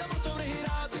llevado y damos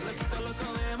sobregirado, te lo quito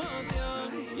loco de emoción.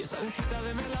 Y esa agujita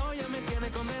de melao ya me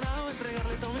tiene condenado a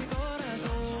entregarle todo mi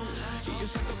corazón. Y yo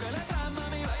siento que le trama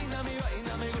mi vaina,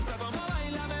 me gusta como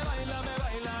baila, me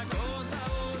baila con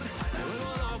sabor. Me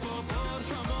vuelvo loco por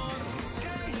su amor.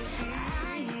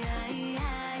 Ay, ay,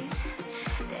 ay,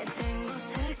 te tengo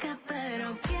cerca pero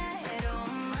quiero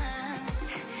más.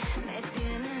 Me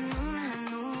tiene en una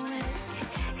nube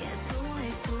que sube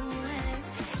y sube.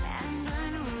 Ando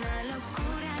en una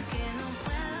locura que no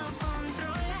puedo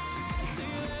controlar. Si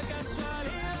de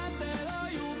casualidad te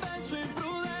doy un beso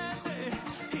imprudente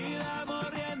y la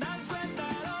morena suelta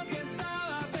lo que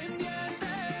estaba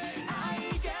pendiente. Ay,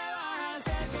 ¿qué vas a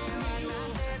hacer conmigo?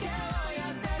 ¿Qué voy a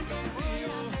hacer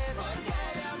contigo? Porque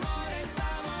de amor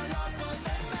estamos locos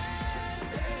de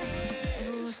mente.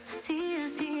 Así,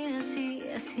 así, así,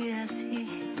 así, así.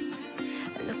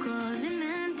 Loco de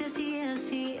mente, así,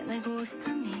 así, me gusta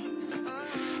a mí.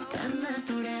 Tan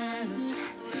natural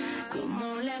como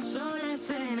las olas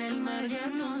en el mar, ya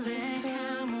nos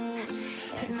dejamos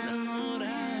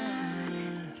enamorar.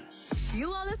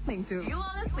 You are listening to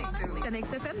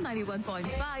Connect FM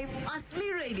 91.5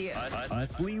 Asli Radio.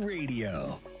 Asli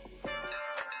Radio.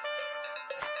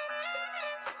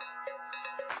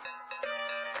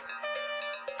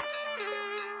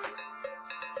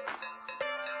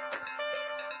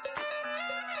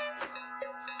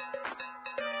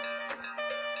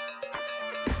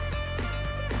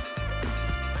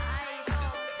 Ay,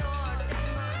 doctor,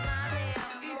 tengo mareo.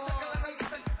 Ay, doctor,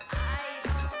 tengo. Ay,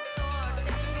 doctor,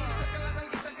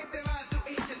 tengo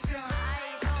mareo.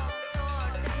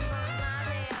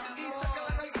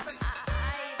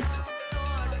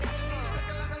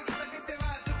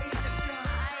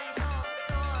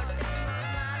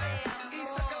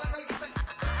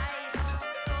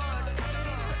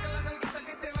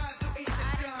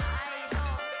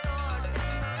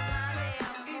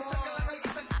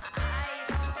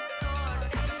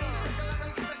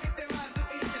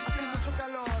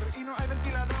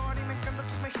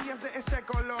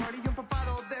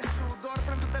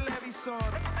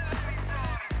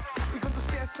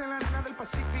 en la arena del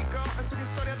Pacífico. Es una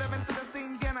historia de aventuras de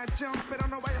Indiana Jones, pero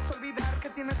no vayas a olvidar que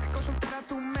tienes que consultar a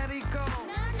tu médico.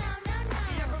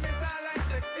 Y ya comienza la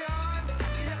infección,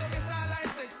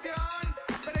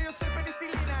 pero yo soy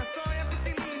penicilina, soy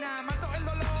ampicilina, mato el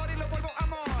dolor y lo vuelvo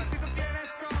amor. Si tú tienes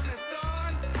colesterol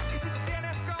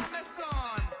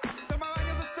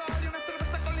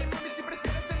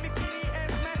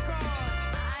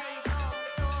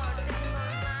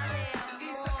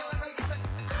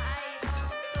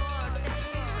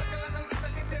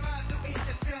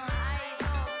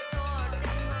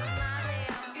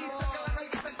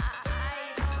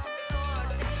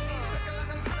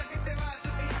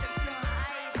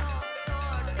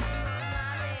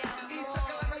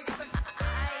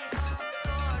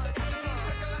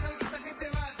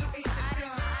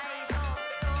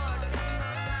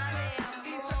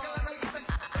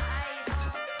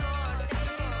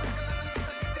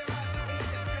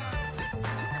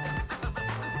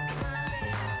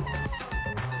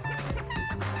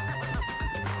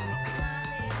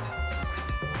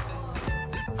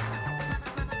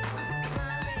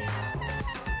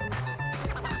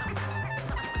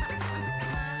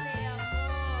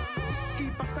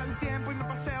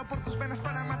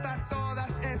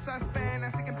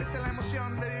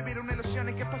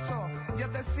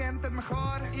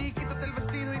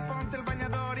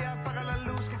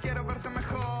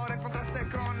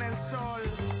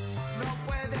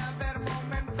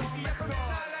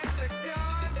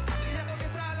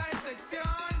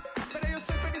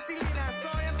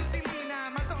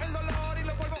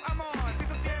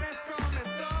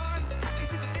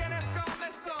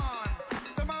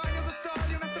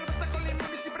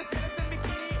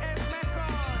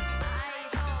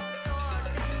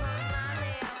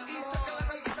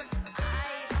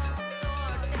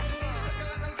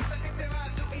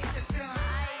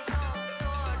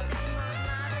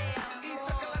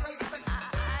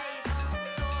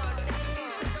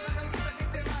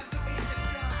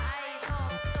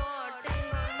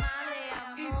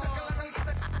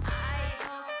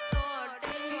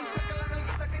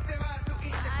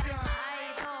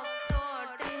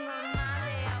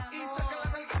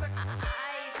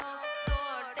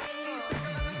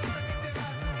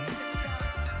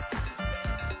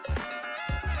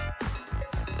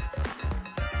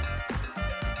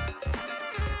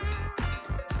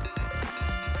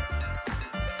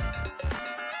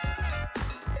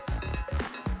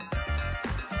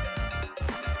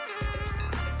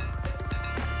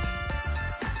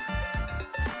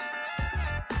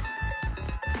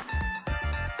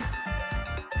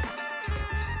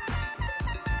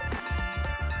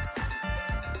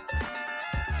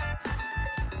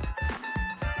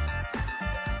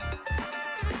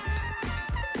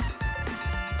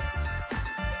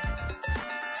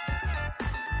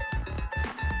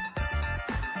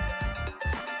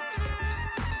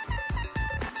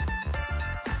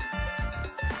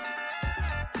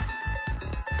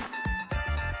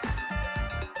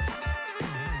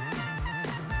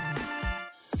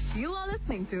You are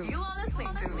listening to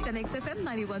Connect FM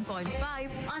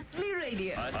 91.5 Asli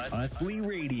Radio. Asli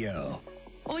Radio.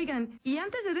 Oigan, y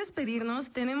antes de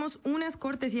despedirnos, tenemos unas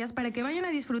cortesías para que vayan a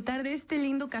disfrutar de este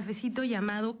lindo cafecito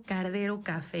llamado Cardero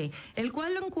Café, el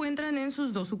cual lo encuentran en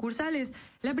sus 2 sucursales.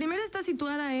 La primera está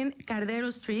situada en Cardero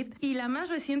Street y la más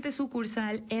reciente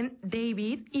sucursal en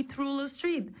David y Trullo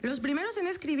Street. Los primeros en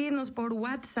escribirnos por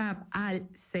WhatsApp al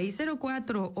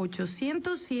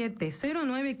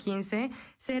 604-807-0915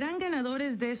 serán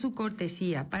ganadores de su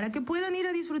cortesía para que puedan ir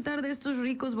a disfrutar de estos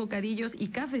ricos bocadillos y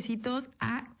cafecitos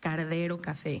a Cardero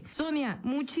Café. Sonia,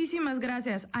 muchísimas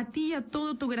gracias a ti y a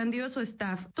todo tu grandioso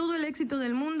staff. Todo el éxito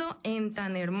del mundo en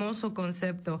tan hermoso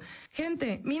concepto.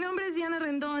 Gente, mi nombre es Diana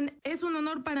Rendón. Es un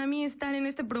honor para mí estar en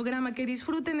este programa. Que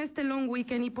disfruten este long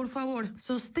weekend y por favor,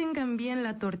 sostengan bien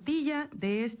la tortilla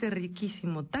de este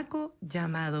riquísimo taco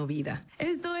llamado vida.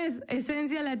 Esto es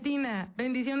Esencia Latina.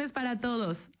 Bendiciones para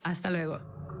todos. Hasta luego.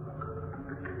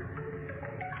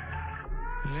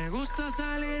 Le gusta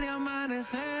salir y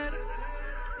amanecer,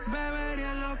 beber y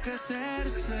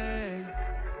enloquecerse.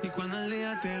 Y cuando el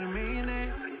día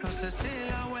termine, no sé si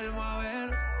la vuelvo a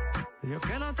ver. Yo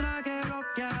que no traje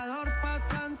bloqueador pa'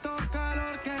 tanto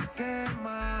calor que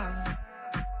quema.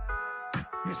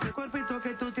 Y ese cuerpito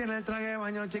que tú tienes, el traje de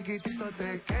baño chiquitito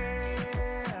te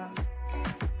queda.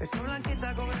 Esa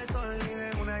blanquita con el sol y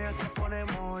de una ya se pone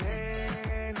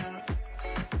morena.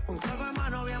 Un trago de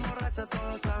mano bien borracha,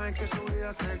 todos saben que su vida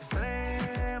es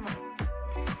extrema.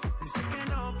 Dicen que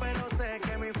no, pero sé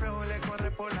que mi flow le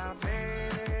corre por la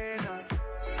pena.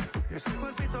 Y ese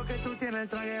cuerpito que tú tienes, el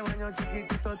traje de baño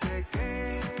chiquitito te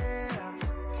queda.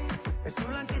 Esa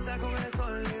blanquita con el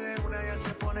sol y de una ya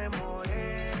se pone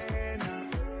morena.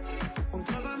 Un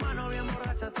trago de mano bien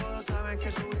borracha, todos saben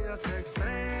que su vida es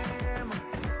extrema.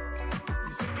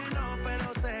 Dicen que no,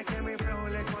 pero sé que mi flow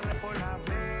le corre por la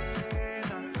pena.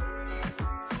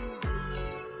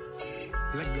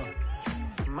 Let's go.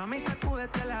 Mami,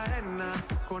 sacúdete la arena.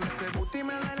 Con ese booty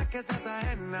me duele que se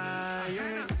ajena.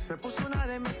 Yeah. Se puso una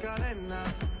de mis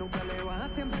cadenas. Nunca le baja,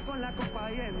 siempre con la copa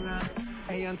llena.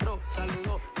 Ella entró,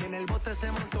 saludó y en el bote se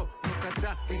montó. Nunca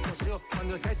atrás y tosió.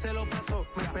 Cuando el que se lo pasó,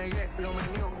 me pegué, lo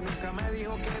menió. Nunca me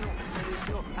dijo que no. Me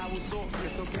vició, abusó. Y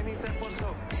esto que ni se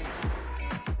esforzó.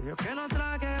 Yo que no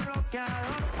traje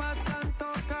bloqueador pa' tanto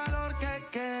calor que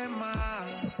quema.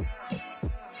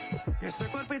 Y ese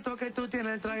cuerpito que tú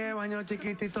tienes, el traje de baño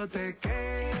chiquitito te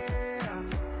queda.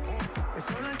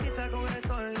 Esa blanquita con el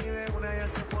sol y de una ya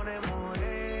se pone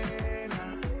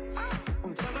morena.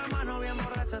 Un trago de mano bien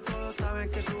borracha, todos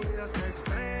saben que su vida es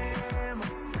extrema.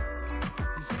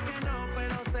 Dicen que no,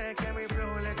 pero sé que mi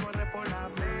flow le corre por la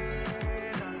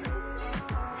pena.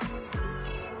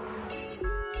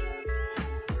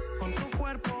 Con tu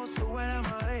cuerpo sube la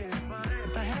marea.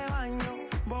 El traje de baño,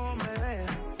 bobo me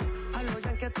deja. A lo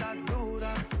ya que estás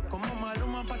dura, como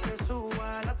Maluma pa' que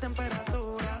suba la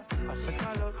temperatura.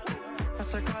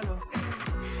 Hace calor,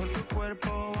 por tu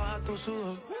cuerpo baja tu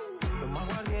sudor. Lo más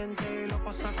valiente lo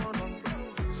pasa con honor.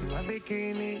 Si no es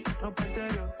bikini, ropa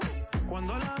interior.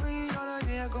 Cuando la vi, yo le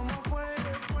dije cómo fue.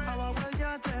 Abajo el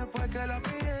yate fue que la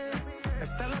pide.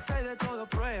 Este es lo que hay de todo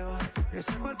prueba.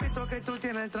 Ese cuerpito que tú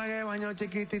tienes, el traje de baño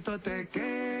chiquitito te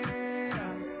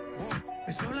queda.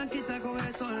 Esa blanquita con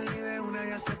el sol y de una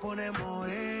ya se pone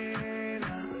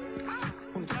morena.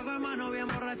 Un trago de mano bien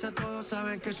borracha, todos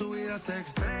saben que su vida es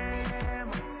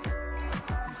extrema.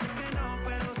 Dicen que no,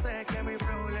 pero sé que mi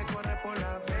flow le corre por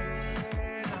la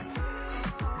pena.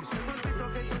 Ese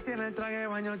cuerpito que tú tienes, el traje de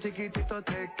baño chiquitito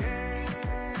te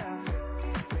queda.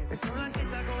 Esa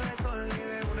blanquita con el sol y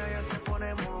de una ya se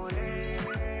pone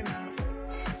morena.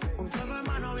 Un trago de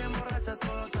mano bien borracha,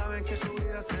 todos saben que su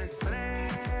vida es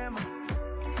extrema.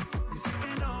 Dicen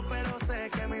que no, pero sé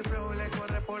que mi flow le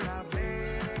corre por la pena.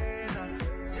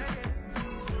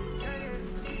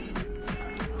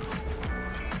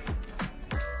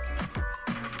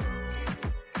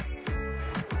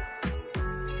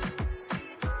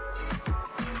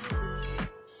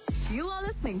 You are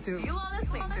listening to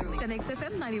Connect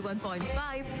FM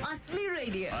 91.5 Asli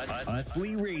Radio.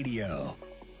 Asli Radio.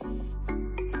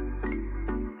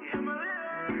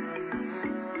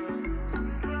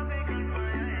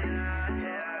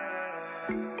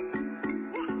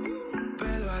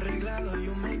 Pelo arreglado y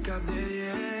un make-up de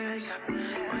 10.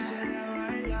 Hoy sale a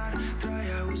bailar,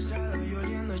 traje abusado y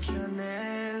oliendo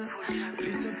Chanel.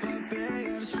 Listo pa'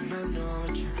 pegarse una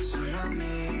noche, son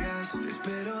amigas.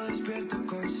 Espero despierto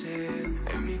con sed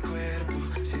en mi cuerpo,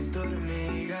 siento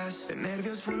hormigas. De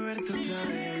nervios por verte otra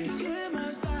vez. ¿Qué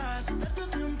más das? Tarde o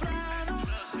temprano,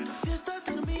 tu fiesta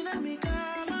termina en mi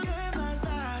cama. ¿Qué más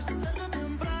das? Tarde o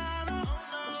temprano,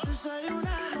 nos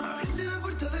desayunamos. Abriste la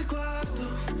puerta del cuarto.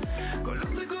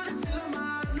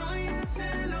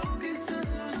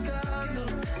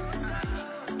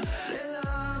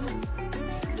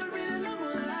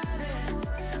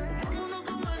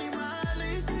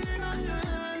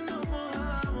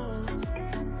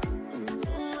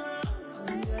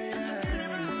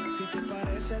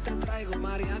 te traigo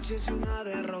mariachis y una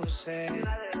de rosé.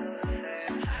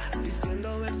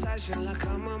 Vistiendo Versace en la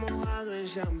cama mojado en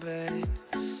champagne.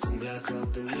 Un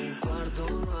blackout en mi cuarto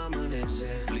no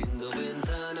amanece. Blindo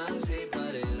ventanas y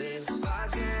paredes. Pa'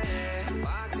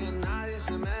 que nadie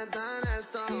se meta en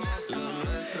esto. Lo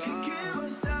nuestro. ¿Qué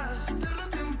pasas? Tarde o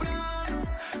temprano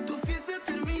tu fiesta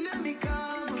termina en mi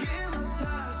cama. ¿Qué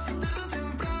pasas? Tarde o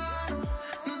temprano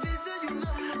nos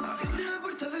desayunamos. Abriste la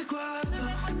puerta del cuarto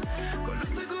con los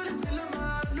tacones en la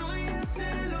mano y hace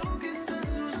lo que estás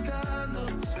buscando.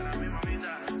 Será mi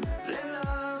mamita. Le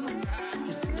damos y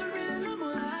se te olviden los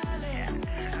modales.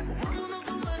 Vámonos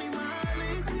como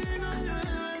animales y si no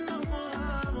llueve nos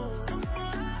mojamos.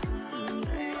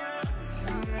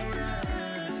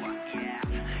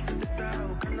 Yo te estaba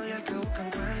buscando y el que busca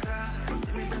encuentra. Por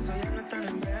ti mis besos ya no están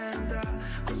en venta.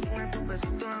 Cocina tus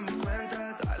besitos a mi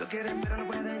cuenta. Todas lo quieren pero no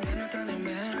pueden, ya no están en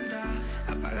venta.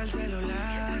 Apaga el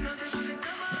celular. Ha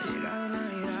llegado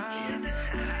Navidad.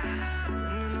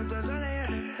 Un minuto de soledad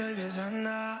te estoy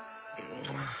besando.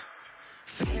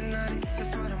 Feeling nice,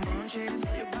 just for the munchies.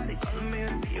 Your body calling me,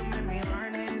 baby, you make me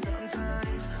horny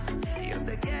sometimes. Yo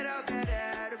te quiero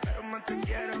querer, pero más te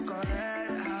quiero correr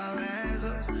a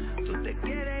besos. Tú te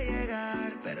quieres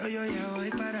llegar, pero yo ya voy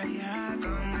para allá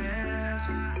con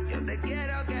eso. Yo te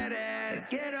quiero querer, te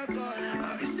quiero correr.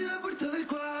 Abriste la puerta del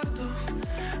cuarto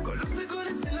con los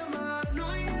tacones en la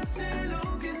mano y hace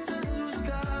lo que estás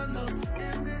buscando.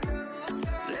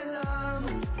 Le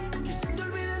damos que se te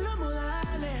olviden los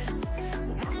modales.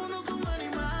 Vámonos como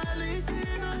animales y si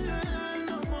no llueve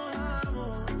nos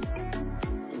mojamos.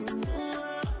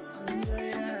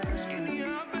 Skinny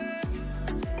up,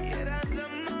 y era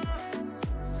summer.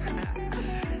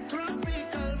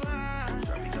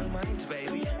 Tropical minds,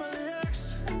 baby.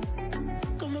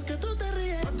 Como que tú te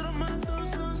ríes. Otro más, dos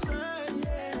son seis,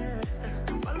 yeah.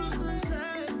 Pa' los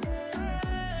sunset,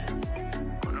 yeah.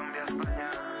 Colombia, España,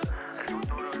 el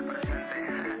futuro, el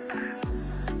presente.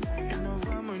 Y nos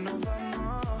vamos, y nos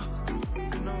vamos. Y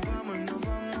nos vamos, y nos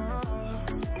vamos.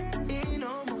 Y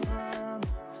nos mojamos.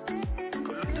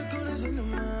 Con los tacones en la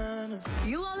mano.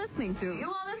 You are listening to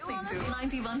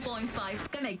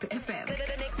 91.5 Connect FM.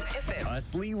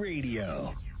 Asli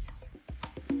Radio.